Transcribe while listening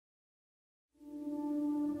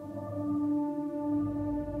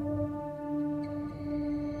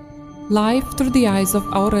life through the eyes of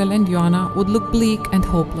Aurel and Ioana would look bleak and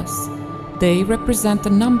hopeless. They represent a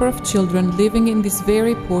number of children living in this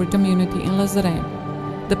very poor community in Lăzăreni.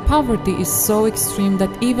 The poverty is so extreme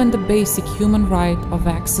that even the basic human right of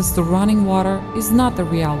access to running water is not a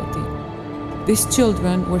reality. These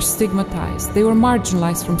children were stigmatized, they were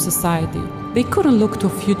marginalized from society. They couldn't look to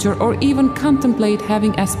a future or even contemplate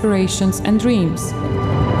having aspirations and dreams.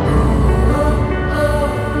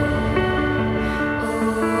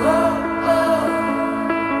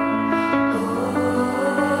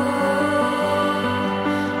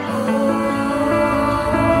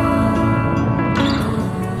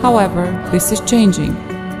 However, this is changing,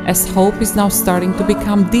 as hope is now starting to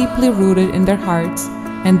become deeply rooted in their hearts,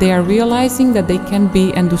 and they are realizing that they can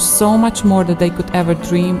be and do so much more than they could ever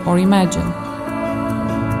dream or imagine.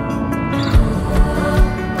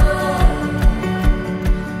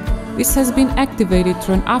 This has been activated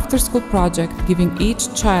through an after-school project giving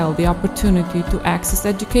each child the opportunity to access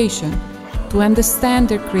education, to understand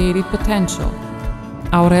their creative potential.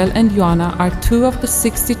 Aurel and Ioana are 2 of the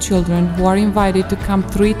 60 children who are invited to come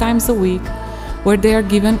 3 times a week, where they are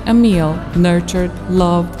given a meal, nurtured,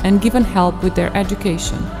 loved, and given help with their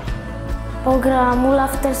education. Programul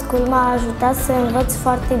Afterschool m-a ajutat să învăț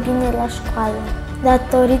foarte bine la școală.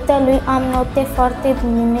 Datorită lui am note foarte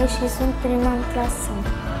bune și sunt prima în clasă.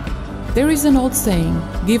 There is an old saying,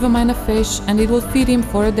 give a man a fish and it will feed him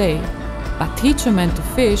for a day, but teach a man to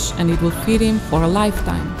fish and it will feed him for a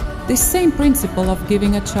lifetime. This same principle of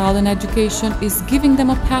giving a child an education is giving them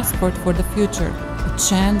a passport for the future, a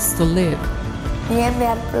chance to live. Mie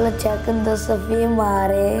mi-ar plăcea când o să fie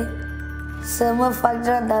mare să mă fac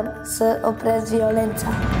jandar, să opresc violența.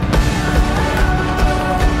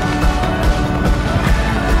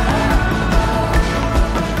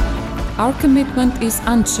 Our commitment is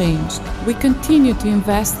unchanged. We continue to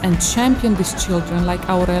invest and champion these children like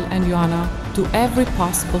Aurel and Ioana to every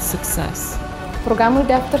possible success. Programul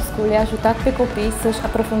de after-school i-a ajutat pe copii să-și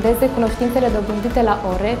aprofundeze cunoștințele dobândite la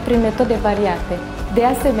ore prin metode variate. De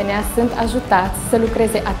asemenea, sunt ajutați să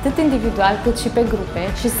lucreze atât individual cât și pe grupe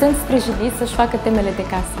și sunt sprijiniți să-și facă temele de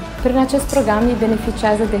casă. Prin acest program ei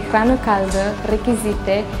beneficiază de hrană caldă,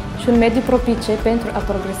 rechizite și un mediu propice pentru a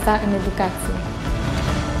progresa în educație.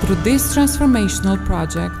 Through this transformational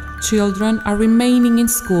project, children are remaining in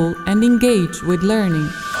school and engaged with learning.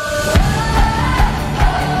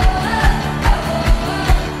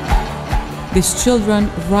 These children,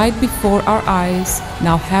 right before our eyes,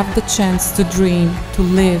 now have the chance to dream, to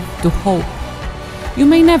live, to hope. You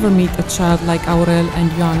may never meet a child like Aurel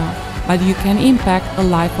and Ioana, but you can impact the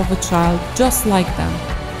life of a child just like them.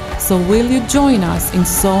 So will you join us in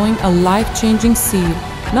sowing a life-changing seed,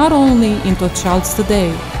 not only into a child's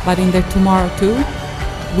today, but in their tomorrow too?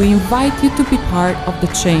 We invite you to be part of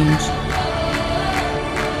the change.